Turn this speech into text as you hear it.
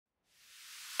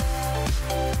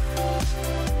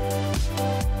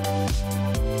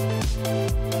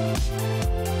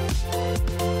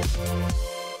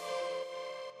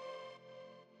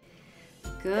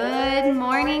Good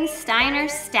morning, Steiner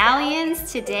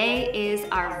Stallions. Today is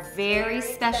our very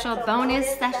special bonus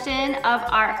session of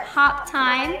our Hop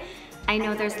Time. I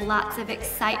know there's lots of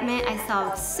excitement. I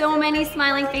saw so many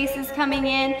smiling faces coming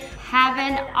in. Have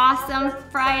an awesome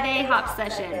Friday Hop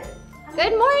session.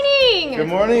 Good morning! Good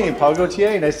morning, Paul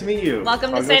Gauthier, nice to meet you.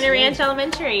 Welcome to Steiner Ranch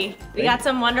Elementary. We got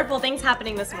some wonderful things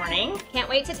happening this morning. Can't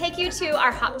wait to take you to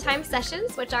our Hop Time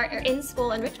sessions, which are our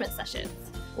in-school enrichment sessions.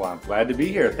 Well, I'm glad to be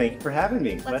here. Thank you for having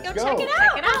me. Let's go check it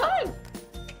out. Check it out.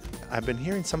 I've been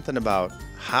hearing something about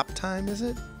Hop Time, is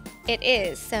it? It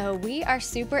is. So we are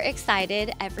super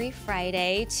excited every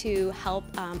Friday to help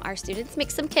our students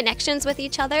make some connections with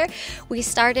each other. We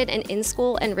started an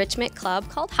in-school enrichment club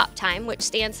called H.O.P Time, which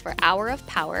stands for Hour of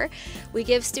Power. We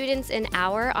give students an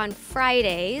hour on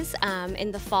Fridays.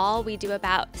 In the fall, we do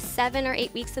about 7 or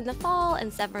 8 weeks in the fall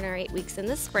and 7 or 8 weeks in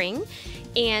the spring.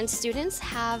 And students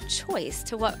have choice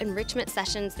to what enrichment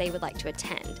sessions they would like to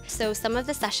attend. So some of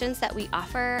the sessions that we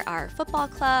offer are football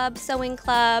club, sewing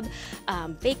club,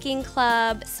 baking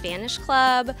club, Spanish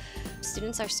club.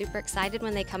 Students are super excited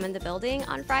when they come in the building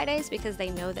on Fridays because they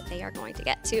know that they are going to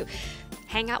get to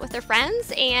hang out with their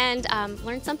friends and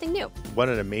learn something new. What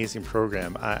an amazing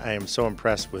program. I am so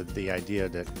impressed with the idea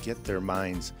to get their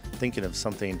minds thinking of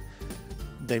something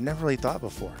they've never really thought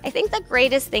before. I think the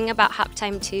greatest thing about Hop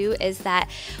Time too is that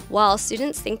while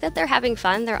students think that they're having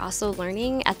fun, they're also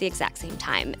learning at the exact same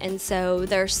time. And so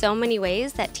there are so many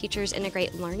ways that teachers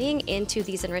integrate learning into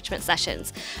these enrichment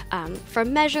sessions,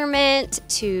 from measurement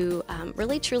to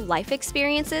really true life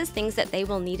experiences, things that they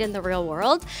will need in the real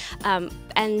world.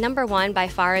 And number one by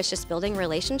far is just building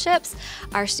relationships.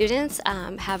 Our students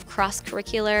have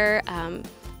cross-curricular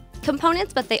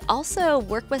components, but they also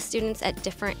work with students at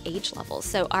different age levels.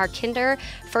 So our kinder,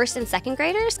 first and second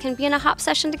graders can be in a hop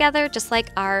session together, just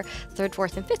like our third,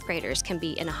 fourth, and fifth graders can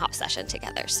be in a hop session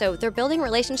together. So they're building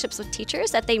relationships with teachers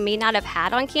that they may not have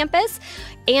had on campus,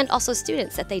 and also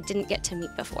students that they didn't get to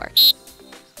meet before.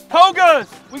 Togas!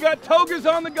 We got togas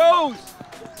on the goes!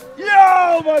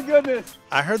 Yo, my goodness!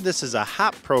 I heard this is a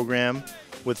hop program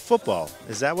with football.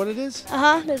 Is that what it is?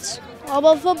 It's all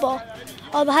about football.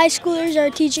 All the high schoolers are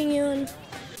teaching you. And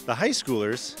The high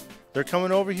schoolers, they're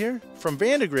coming over here from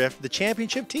Vandergrift, the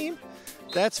championship team?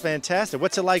 That's fantastic.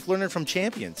 What's it like learning from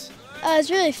champions?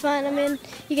 it's really fun. I mean,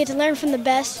 you get to learn from the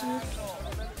best. And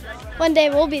one day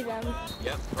we'll be them.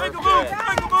 Yep. Make a move!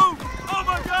 Make a move! Oh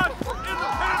my God! In the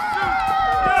pantsuit!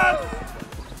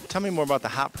 Yes! Tell me more about the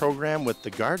hop program with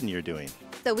the garden you're doing.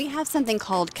 So we have something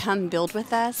called Come Build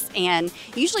With Us, and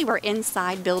usually we're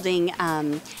inside building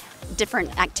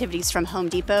different activities from Home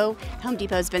Depot. Home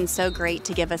Depot has been so great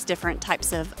to give us different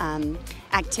types of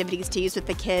activities to use with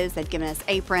the kids. They've given us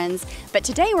aprons, but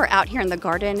today we're out here in the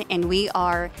garden and we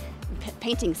are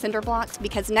painting cinder blocks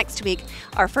because next week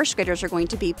our first graders are going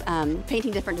to be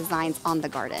painting different designs on the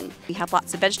garden. We have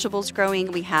lots of vegetables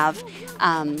growing, we have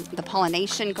the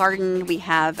pollination garden, we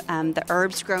have the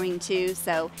herbs growing too,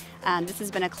 so this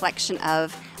has been a collection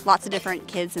of lots of different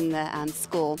kids in the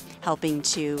school helping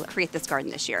to create this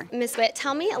garden this year. Ms. Witt,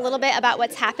 tell me a little bit about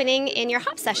what's happening in your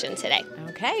hop session today.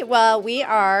 Okay, well, we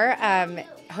are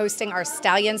hosting our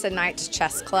Stallions and Knights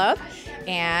Chess Club,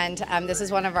 and this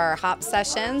is one of our hop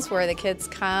sessions where the kids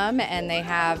come and they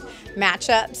have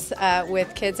matchups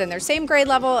with kids in their same grade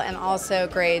level and also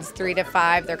grades 3 to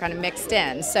 5. They're kind of mixed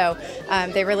in, so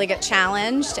they really get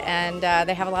challenged and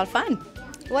they have a lot of fun.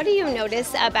 What do you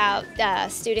notice about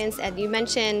students? And you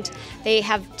mentioned they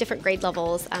have different grade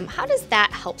levels. How does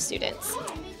that help students?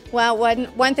 Well,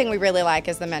 one thing we really like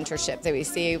is the mentorship that we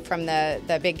see from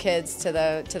the big kids to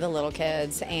the little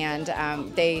kids, and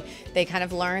they kind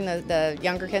of learn the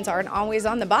younger kids aren't always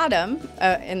on the bottom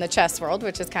in the chess world,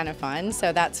 which is kind of fun.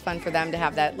 So that's fun for them to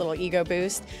have that little ego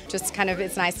boost. Just kind of,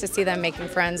 it's nice to see them making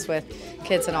friends with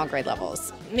kids in all grade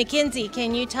levels. Mackenzie,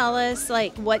 can you tell us,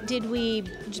 like, what did we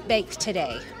bake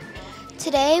today?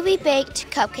 Today we baked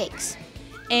cupcakes.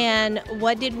 And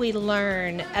what did we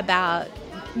learn about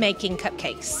making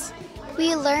cupcakes?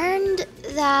 We learned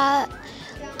that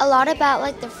a lot about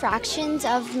like the fractions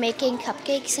of making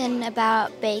cupcakes and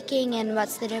about baking and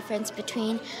what's the difference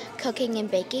between cooking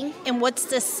and baking. And what's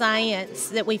the science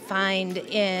that we find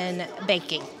in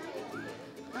baking?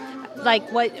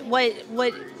 Like what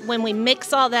when we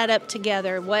mix all that up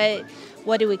together,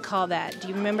 what do we call that? Do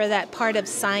you remember that part of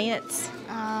science?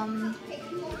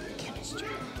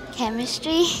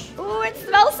 Chemistry. Ooh, it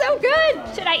smells so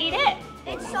good. Should I eat it?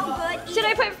 It's so good. Should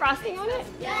I put frosting on it?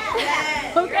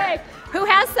 Yeah. Okay. Who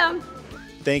has some?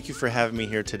 Thank you for having me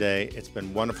here today. It's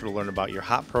been wonderful to learn about your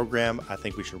HOP program. I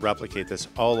think we should replicate this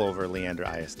all over Leander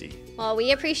ISD. Well,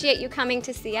 we appreciate you coming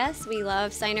to see us. We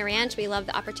love Steiner Ranch. We love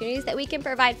the opportunities that we can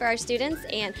provide for our students,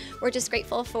 and we're just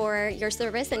grateful for your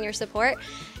service and your support.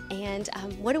 And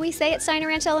what do we say at Steiner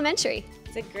Ranch Elementary?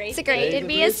 It's a great day to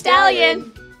be a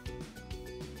stallion.